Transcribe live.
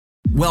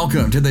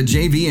Welcome to the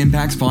JV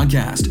Impacts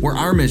Podcast, where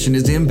our mission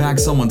is to impact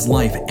someone's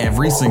life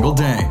every single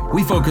day.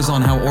 We focus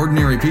on how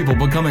ordinary people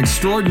become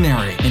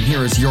extraordinary. And here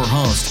is your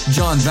host,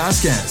 John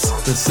Vasquez,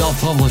 the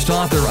self-published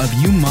author of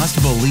You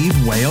Must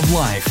Believe Way of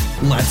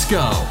Life. Let's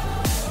go.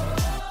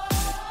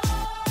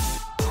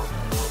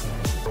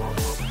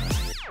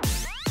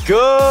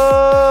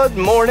 Good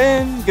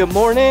morning, good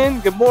morning,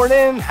 good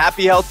morning.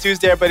 Happy Health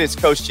Tuesday, everybody. It's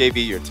Coach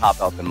JV, your top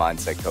health and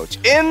mindset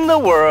coach in the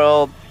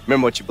world.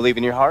 Remember, what you believe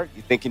in your heart,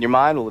 you think in your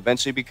mind, will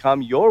eventually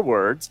become your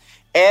words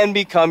and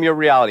become your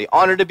reality.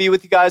 Honored to be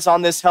with you guys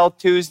on this Health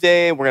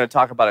Tuesday. We're going to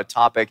talk about a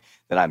topic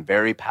that I'm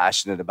very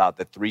passionate about,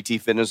 that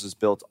 3T Fitness was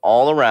built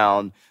all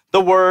around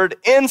the word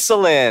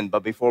insulin.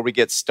 But before we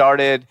get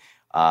started,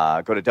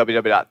 go to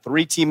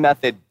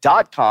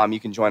www.3tmethod.com. You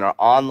can join our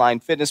online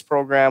fitness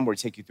program where we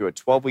take you through a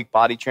 12-week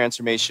body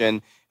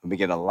transformation. And we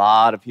get a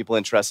lot of people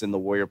interested in the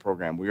Warrior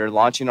program. We are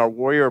launching our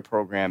Warrior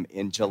program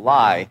in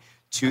July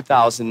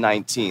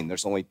 2019.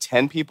 There's only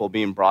 10 people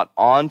being brought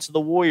on to the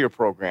Warrior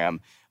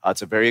program.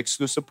 It's a very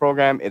exclusive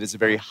program. It is a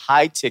very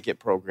high-ticket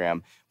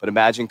program. But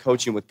imagine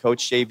coaching with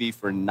Coach JV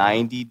for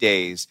 90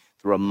 days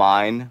through a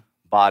mind,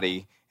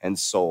 body, and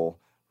soul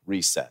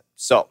reset.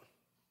 So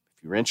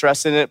if you're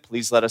interested in it,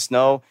 please let us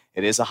know.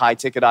 It is a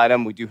high-ticket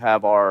item. We do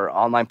have our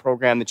online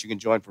program that you can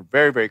join for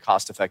very, very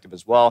cost-effective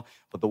as well.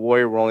 But the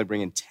Warrior, we're only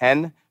bringing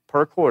 10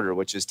 per quarter,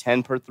 which is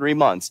 10 per 3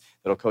 months,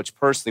 that'll coach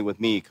personally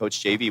with me,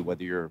 Coach JV.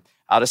 Whether you're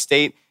out of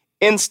state,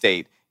 in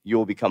state, you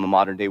will become a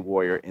modern-day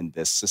warrior in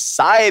this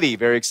society.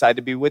 Very excited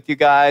to be with you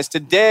guys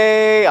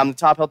today. I'm the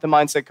top health and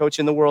mindset coach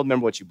in the world.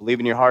 Remember, what you believe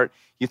in your heart,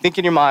 you think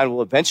in your mind,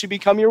 will eventually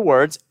become your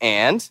words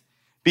and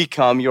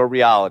become your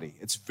reality.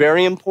 It's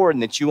very important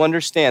that you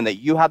understand that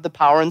you have the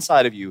power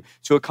inside of you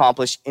to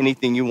accomplish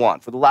anything you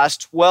want. For the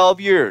last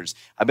 12 years,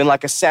 I've been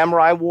like a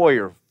samurai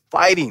warrior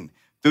fighting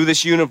through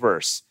this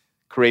universe,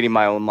 creating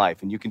my own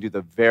life. And you can do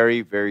the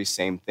very, very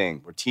same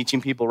thing. We're teaching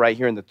people right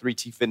here in the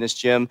 3T Fitness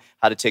Gym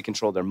how to take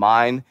control of their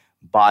mind,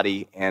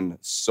 body, and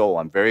soul.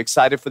 I'm very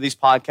excited for these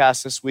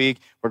podcasts this week.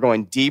 We're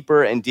going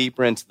deeper and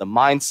deeper into the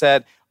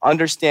mindset,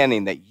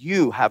 understanding that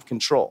you have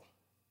control.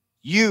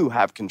 You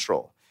have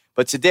control.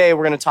 But today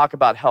we're going to talk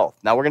about health.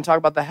 Now we're going to talk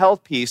about the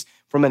health piece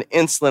from an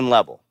insulin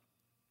level.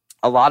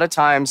 A lot of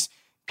times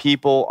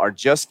people are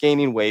just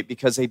gaining weight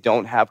because they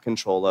don't have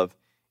control of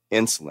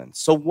insulin.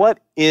 So what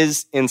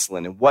is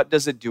insulin and what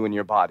does it do in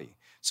your body?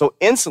 So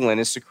insulin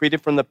is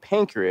secreted from the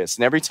pancreas,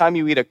 and every time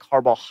you eat a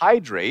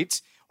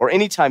carbohydrate, or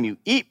anytime you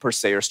eat per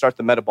se or start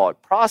the metabolic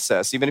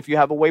process, even if you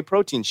have a whey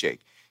protein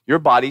shake, your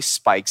body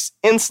spikes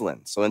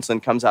insulin. So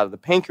insulin comes out of the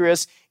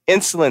pancreas,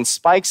 insulin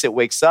spikes, it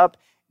wakes up,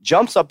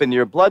 jumps up into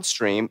your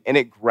bloodstream, and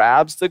it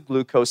grabs the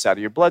glucose out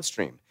of your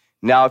bloodstream.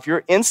 Now, if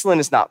your insulin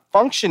is not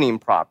functioning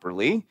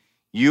properly,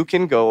 you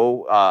can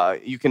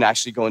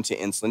actually go into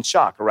insulin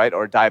shock, right?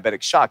 Or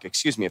diabetic shock, if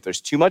there's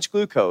too much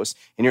glucose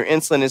and your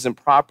insulin isn't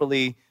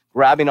properly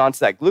grabbing onto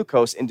that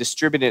glucose and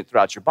distributing it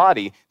throughout your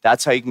body,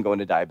 that's how you can go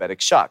into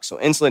diabetic shock. So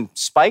insulin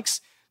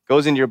spikes,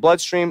 goes into your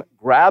bloodstream,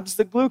 grabs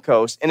the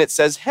glucose, and it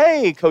says,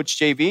 hey, Coach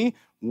JV,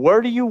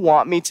 where do you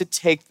want me to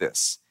take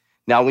this?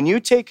 Now, when you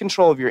take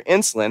control of your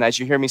insulin, as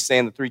you hear me say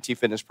in the 3T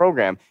Fitness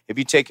program, if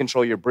you take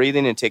control of your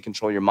breathing and take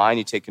control of your mind,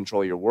 you take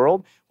control of your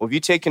world. Well, if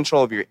you take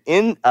control of your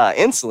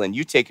insulin,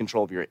 you take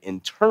control of your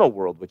internal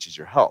world, which is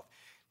your health.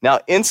 Now,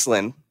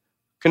 insulin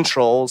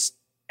controls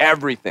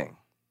everything.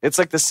 It's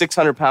like the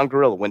 600-pound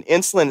gorilla. When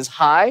insulin is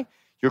high,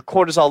 your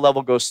cortisol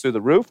level goes through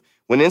the roof.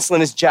 When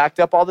insulin is jacked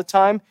up all the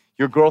time,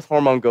 your growth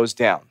hormone goes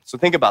down. So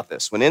think about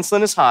this. When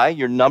insulin is high,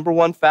 your number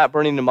one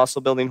fat-burning and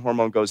muscle-building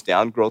hormone goes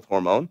down, growth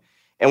hormone.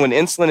 And when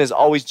insulin is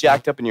always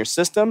jacked up in your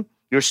system,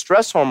 your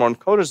stress hormone,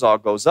 cortisol,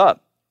 goes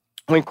up.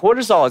 When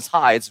cortisol is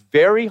high, it's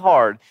very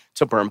hard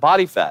to burn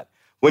body fat.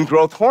 When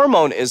growth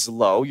hormone is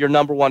low, your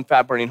number one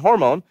fat-burning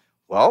hormone,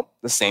 well,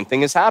 the same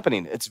thing is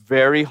happening. It's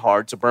very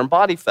hard to burn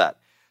body fat.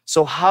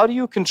 So how do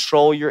you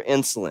control your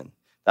insulin?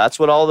 That's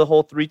what the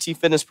whole 3T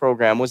Fitness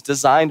program was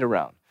designed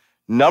around.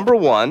 Number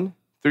one,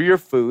 through your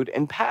food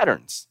and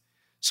patterns.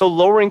 So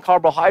lowering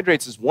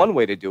carbohydrates is one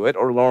way to do it,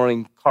 or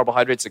lowering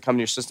carbohydrates that come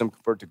in your system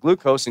convert to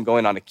glucose and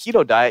going on a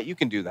keto diet, you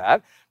can do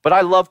that. But I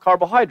love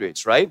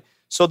carbohydrates, right?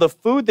 So the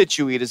food that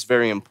you eat is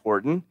very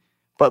important,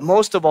 but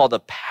most of all,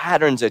 the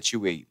patterns that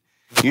you eat.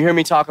 You hear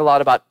me talk a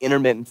lot about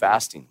intermittent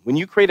fasting. When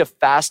you create a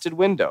fasted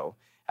window,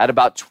 at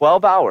about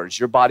 12 hours,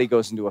 your body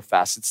goes into a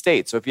fasted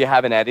state. So if you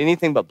haven't had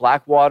anything but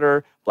black tea,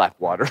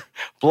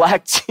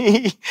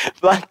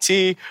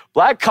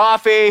 black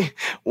coffee,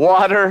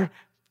 water,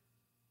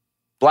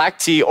 black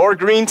tea or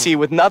green tea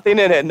with nothing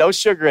in it, no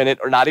sugar in it,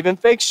 or not even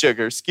fake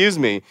sugar,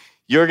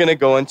 you're going to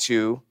go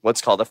into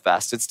what's called a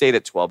fasted state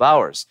at 12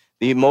 hours.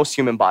 Most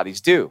human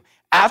bodies do.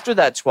 After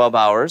that 12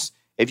 hours,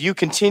 if you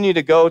continue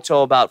to go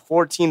till about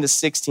 14 to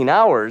 16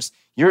 hours,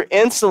 your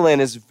insulin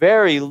is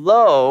very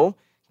low.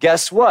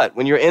 Guess what?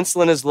 When your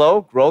insulin is low,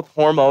 growth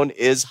hormone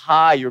is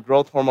high. Your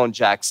growth hormone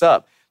jacks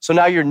up. So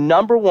now your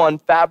number one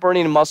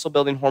fat-burning and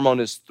muscle-building hormone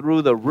is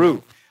through the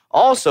roof.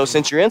 Also,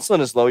 since your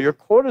insulin is low, your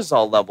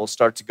cortisol levels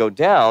start to go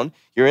down.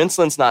 Your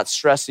insulin's not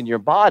stressing your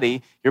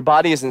body. Your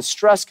body isn't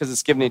stressed because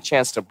it's giving you a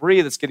chance to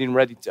breathe. It's getting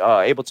ready to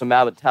able to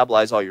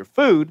metabolize all your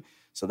food.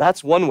 So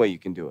that's one way you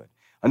can do it.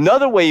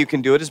 Another way you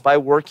can do it is by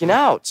working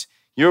out.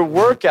 Your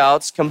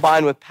workouts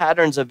combined with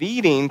patterns of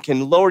eating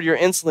can lower your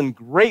insulin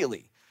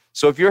greatly.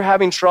 So if you're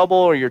having trouble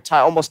or you're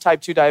almost type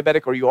 2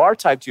 diabetic or you are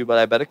type 2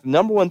 diabetic, the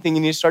number one thing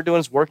you need to start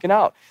doing is working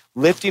out,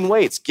 lifting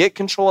weights, get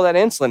control of that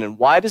insulin. And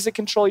why does it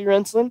control your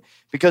insulin?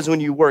 Because when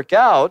you work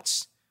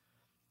out,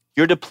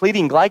 you're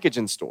depleting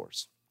glycogen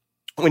stores.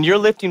 When you're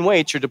lifting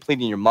weights, you're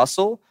depleting your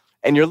muscle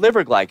and your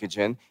liver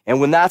glycogen. And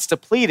when that's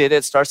depleted,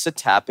 it starts to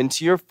tap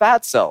into your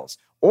fat cells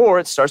or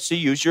it starts to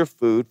use your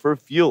food for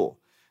fuel.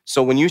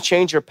 So when you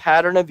change your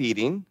pattern of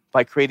eating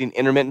by creating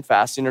intermittent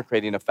fasting or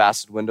creating a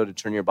fasted window to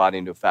turn your body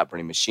into a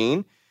fat-burning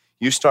machine,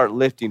 you start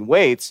lifting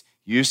weights,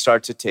 you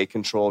start to take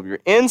control of your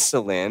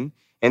insulin,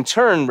 in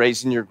turn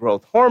raising your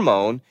growth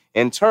hormone,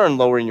 in turn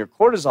lowering your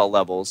cortisol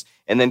levels,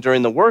 and then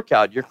during the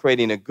workout, you're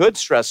creating a good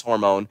stress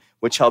hormone,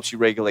 which helps you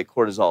regulate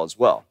cortisol as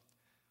well.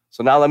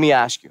 So now let me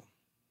ask you,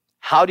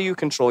 how do you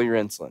control your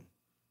insulin?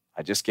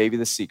 I just gave you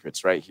the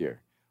secrets right here.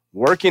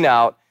 Working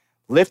out,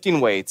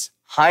 lifting weights,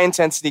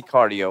 high-intensity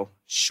cardio,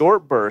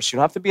 short bursts. You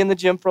don't have to be in the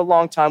gym for a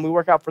long time. We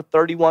work out for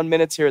 31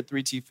 minutes here at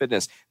 3T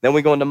Fitness. Then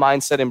we go into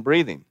mindset and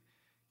breathing.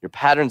 Your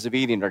patterns of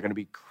eating are going to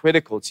be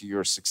critical to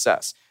your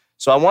success.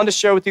 So I wanted to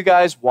share with you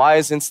guys, why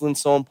is insulin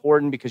so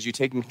important? Because you've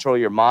taken control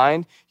of your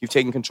mind. You've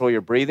taken control of your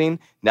breathing.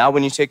 Now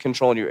when you take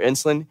control of your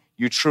insulin,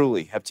 you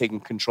truly have taken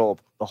control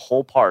of the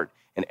whole part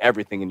and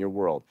everything in your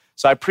world.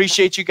 So I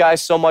appreciate you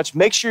guys so much.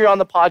 Make sure you're on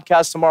the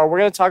podcast tomorrow. We're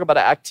going to talk about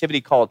an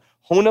activity called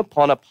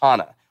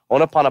Ho'oponopono.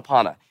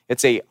 Ho'oponopono.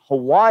 It's a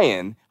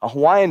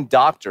Hawaiian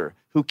doctor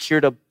who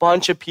cured a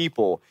bunch of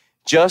people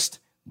just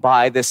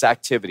by this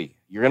activity.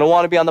 You're going to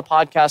want to be on the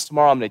podcast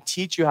tomorrow. I'm going to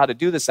teach you how to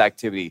do this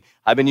activity.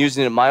 I've been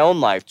using it in my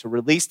own life to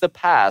release the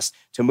past,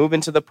 to move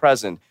into the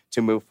present,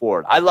 to move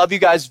forward. I love you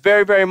guys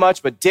very, very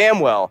much, but damn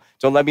well,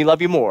 don't let me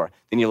love you more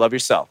than you love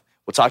yourself.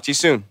 We'll talk to you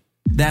soon.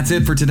 That's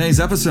it for today's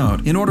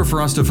episode. In order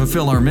for us to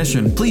fulfill our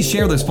mission, please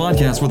share this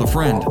podcast with a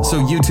friend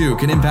so you too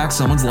can impact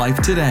someone's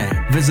life today.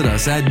 Visit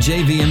us at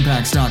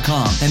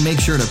jvimpacts.com and make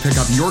sure to pick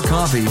up your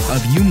copy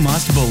of You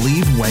Must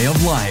Believe Way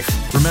of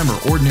Life. Remember,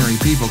 ordinary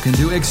people can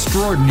do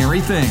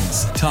extraordinary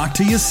things. Talk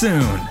to you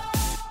soon.